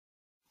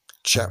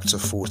Chapter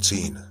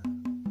 14.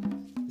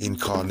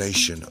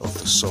 Incarnation of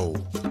the Soul.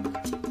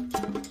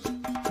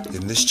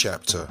 In this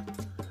chapter,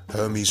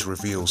 Hermes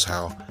reveals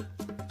how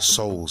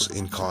souls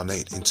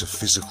incarnate into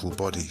physical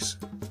bodies.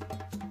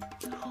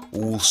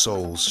 All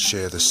souls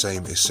share the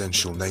same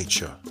essential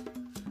nature.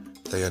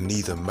 They are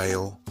neither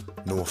male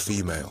nor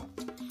female,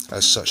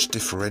 as such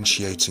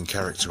differentiating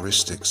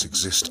characteristics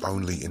exist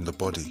only in the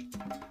body.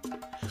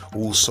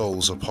 All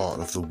souls are part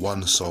of the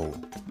one soul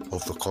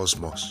of the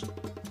cosmos.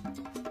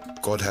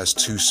 God has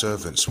two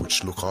servants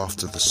which look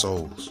after the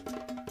souls.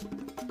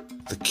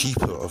 The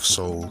keeper of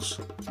souls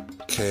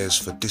cares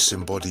for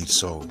disembodied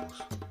souls,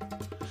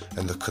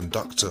 and the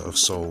conductor of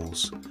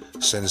souls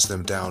sends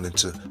them down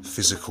into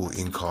physical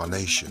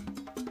incarnation.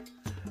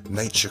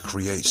 Nature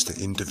creates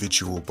the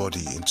individual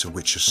body into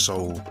which a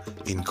soul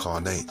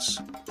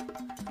incarnates.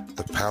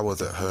 The power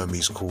that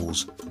Hermes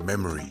calls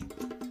memory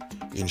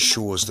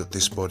ensures that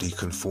this body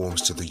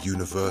conforms to the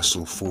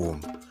universal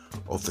form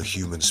of the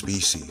human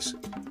species.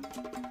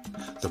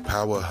 The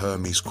power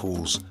Hermes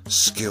calls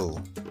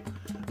skill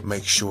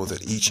makes sure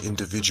that each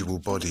individual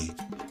body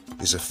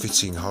is a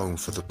fitting home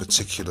for the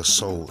particular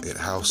soul it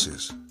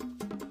houses.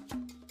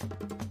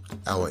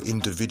 Our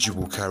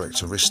individual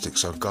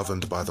characteristics are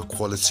governed by the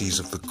qualities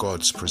of the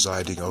gods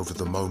presiding over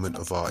the moment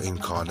of our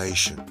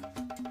incarnation.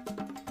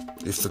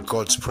 If the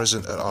gods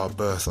present at our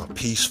birth are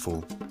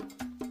peaceful,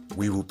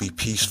 we will be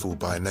peaceful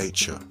by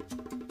nature.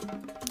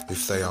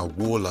 If they are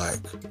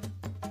warlike,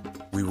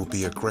 we will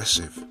be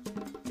aggressive.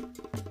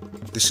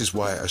 This is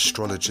why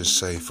astrologers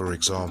say, for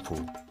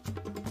example,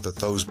 that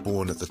those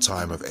born at the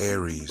time of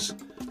Aries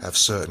have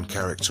certain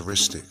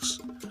characteristics,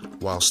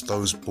 whilst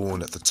those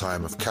born at the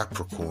time of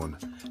Capricorn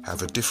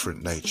have a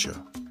different nature.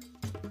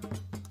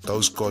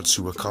 Those gods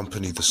who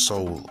accompany the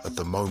soul at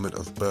the moment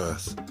of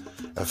birth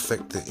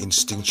affect the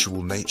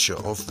instinctual nature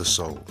of the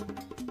soul.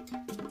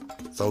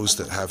 Those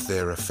that have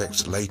their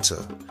effect later,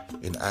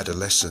 in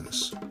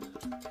adolescence,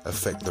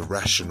 affect the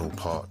rational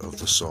part of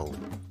the soul.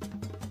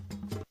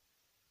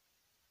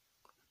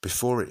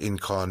 Before it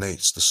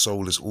incarnates, the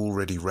soul is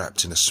already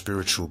wrapped in a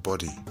spiritual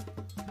body.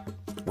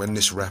 When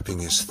this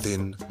wrapping is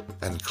thin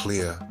and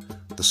clear,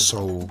 the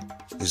soul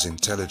is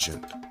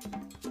intelligent.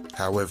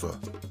 However,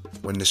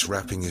 when this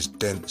wrapping is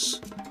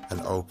dense and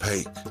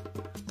opaque,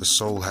 the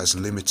soul has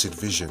limited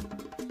vision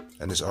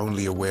and is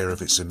only aware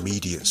of its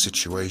immediate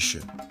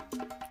situation.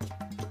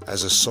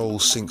 As a soul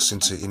sinks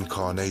into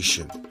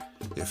incarnation,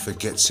 it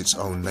forgets its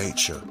own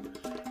nature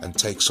and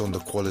takes on the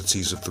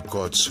qualities of the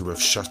gods who have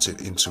shut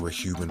it into a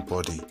human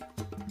body.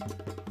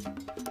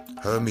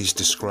 Hermes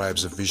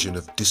describes a vision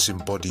of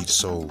disembodied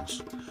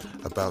souls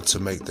about to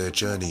make their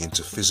journey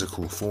into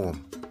physical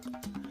form.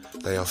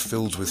 They are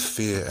filled with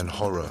fear and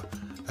horror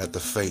at the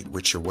fate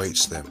which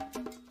awaits them.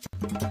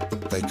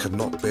 They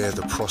cannot bear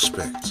the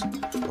prospect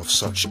of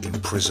such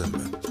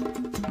imprisonment.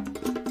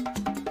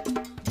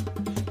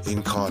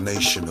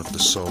 Incarnation of the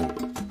soul.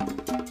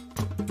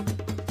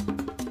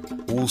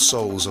 All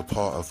souls are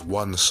part of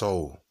one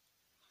soul,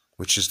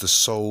 which is the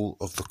soul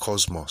of the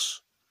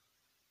cosmos.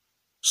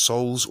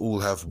 Souls all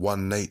have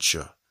one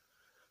nature.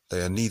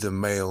 They are neither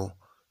male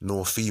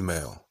nor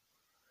female.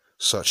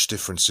 Such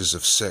differences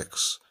of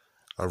sex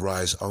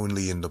arise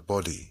only in the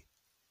body.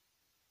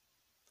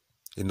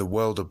 In the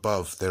world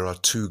above there are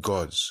two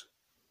gods,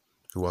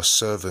 who are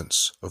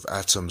servants of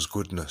Atom's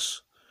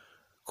goodness,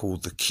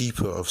 called the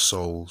keeper of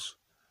souls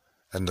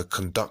and the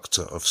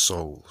conductor of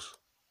souls.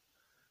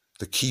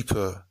 The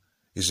keeper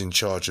is in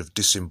charge of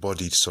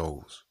disembodied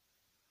souls.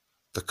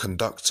 The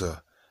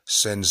conductor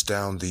sends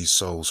down these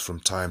souls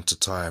from time to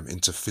time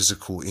into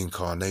physical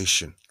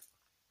incarnation.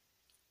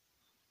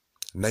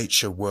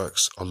 Nature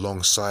works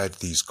alongside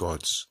these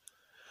gods,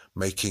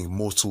 making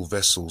mortal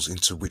vessels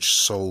into which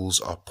souls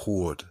are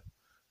poured.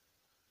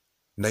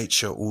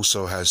 Nature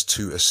also has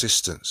two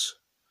assistants,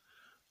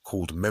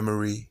 called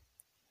memory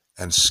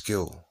and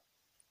skill.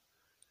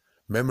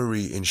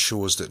 Memory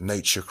ensures that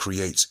nature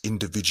creates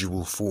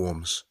individual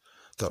forms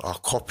that are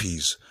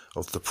copies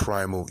of the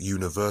primal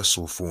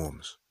universal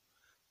forms.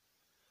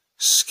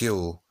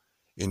 Skill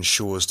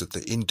ensures that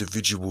the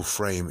individual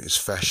frame is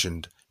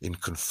fashioned in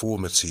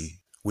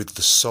conformity with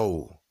the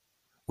soul,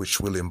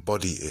 which will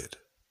embody it,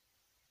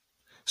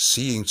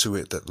 seeing to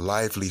it that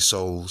lively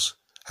souls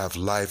have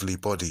lively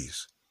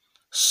bodies,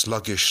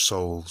 sluggish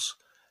souls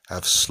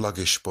have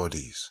sluggish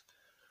bodies,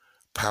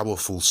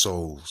 powerful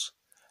souls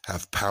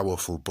have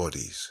powerful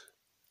bodies.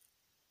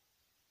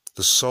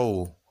 The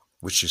soul,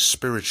 which is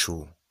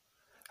spiritual,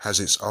 has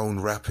its own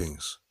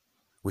wrappings,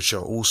 which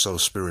are also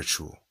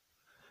spiritual.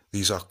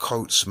 These are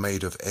coats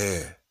made of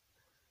air.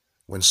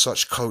 When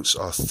such coats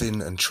are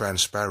thin and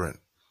transparent,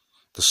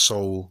 the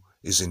soul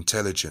is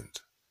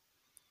intelligent.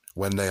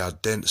 When they are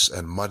dense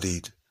and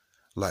muddied,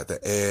 like the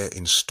air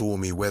in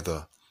stormy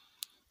weather,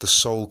 the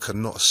soul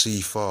cannot see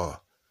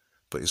far,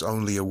 but is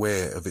only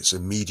aware of its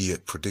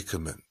immediate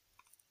predicament.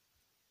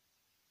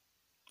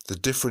 The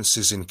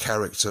differences in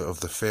character of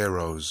the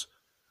pharaohs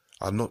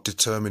are not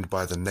determined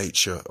by the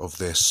nature of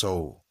their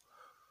soul,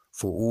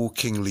 for all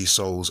kingly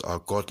souls are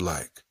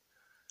godlike,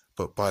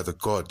 but by the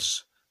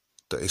gods,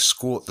 that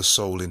escort the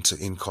soul into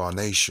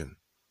incarnation.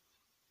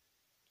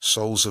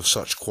 Souls of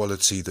such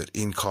quality that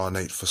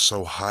incarnate for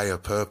so high a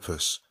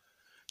purpose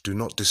do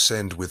not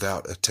descend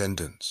without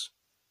attendance,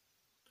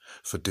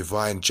 for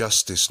divine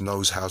justice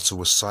knows how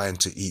to assign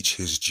to each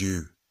his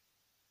due,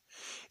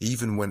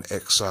 even when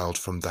exiled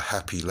from the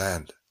happy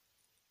land.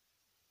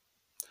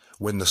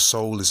 When the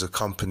soul is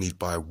accompanied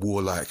by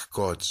warlike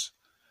gods,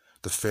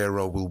 the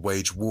Pharaoh will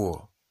wage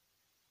war.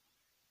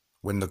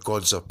 When the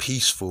gods are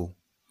peaceful,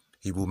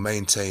 he will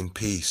maintain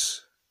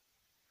peace.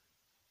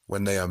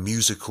 When they are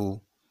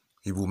musical,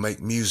 he will make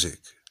music.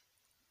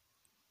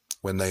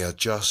 When they are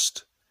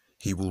just,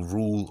 he will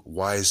rule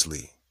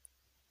wisely.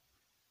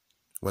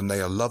 When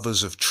they are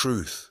lovers of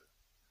truth,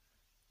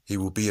 he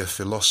will be a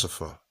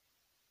philosopher.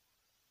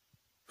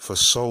 For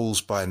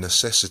souls by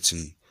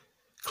necessity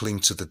cling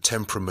to the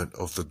temperament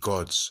of the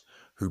gods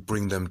who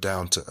bring them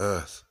down to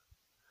earth.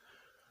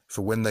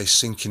 For when they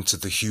sink into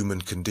the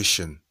human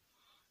condition,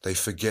 they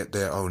forget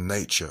their own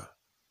nature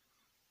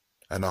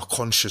and are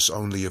conscious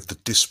only of the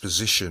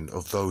disposition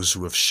of those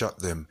who have shut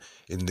them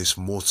in this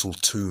mortal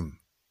tomb.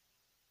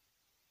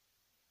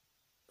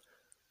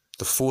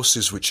 The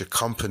forces which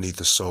accompany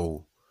the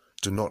soul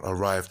do not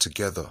arrive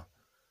together.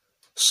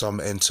 Some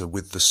enter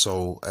with the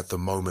soul at the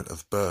moment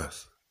of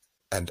birth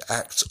and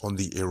act on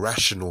the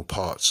irrational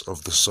parts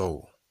of the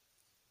soul.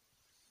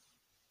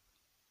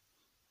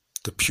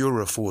 The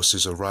purer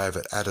forces arrive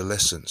at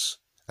adolescence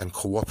and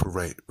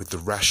cooperate with the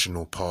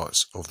rational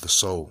parts of the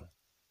soul.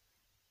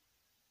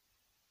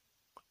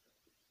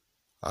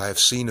 I have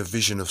seen a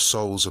vision of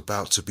souls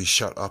about to be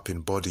shut up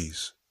in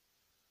bodies.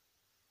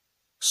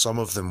 Some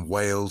of them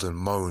wailed and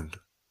moaned.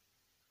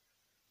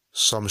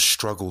 Some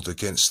struggled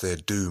against their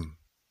doom,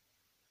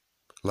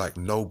 like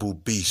noble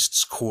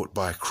beasts caught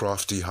by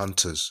crafty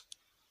hunters,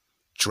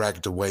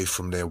 dragged away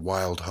from their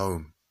wild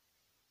home.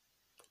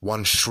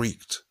 One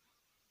shrieked,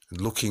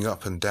 and looking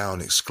up and down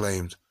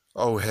exclaimed,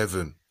 "O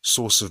heaven,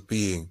 source of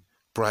being,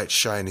 bright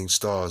shining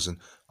stars and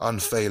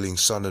unfailing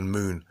sun and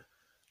moon,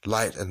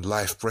 light and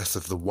life breath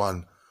of the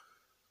One,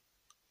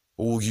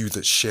 all you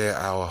that share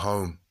our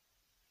home.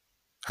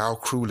 How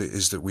cruel it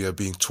is that we are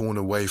being torn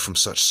away from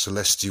such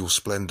celestial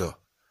splendor.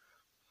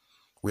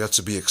 We are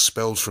to be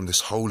expelled from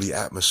this holy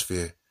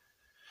atmosphere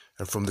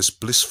and from this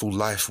blissful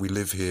life we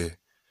live here,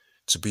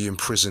 to be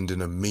imprisoned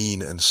in a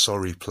mean and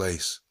sorry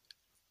place.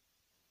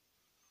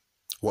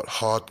 What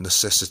hard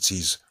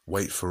necessities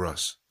wait for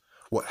us?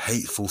 What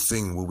hateful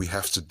thing will we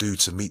have to do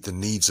to meet the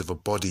needs of a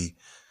body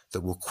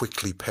that will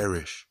quickly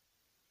perish?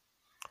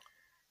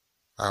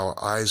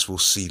 Our eyes will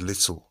see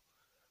little,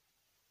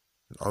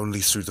 and only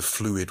through the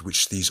fluid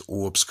which these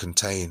orbs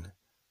contain.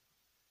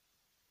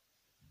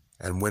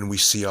 And when we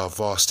see our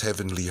vast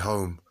heavenly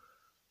home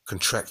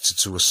contracted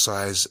to a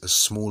size as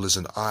small as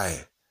an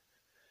eye,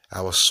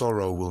 our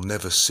sorrow will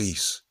never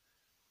cease.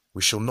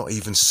 We shall not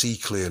even see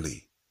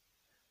clearly,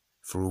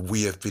 for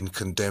we have been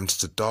condemned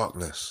to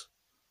darkness.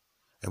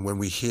 And when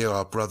we hear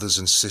our brothers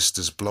and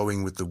sisters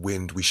blowing with the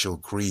wind, we shall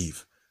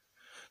grieve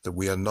that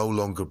we are no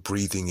longer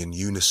breathing in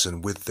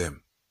unison with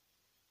them.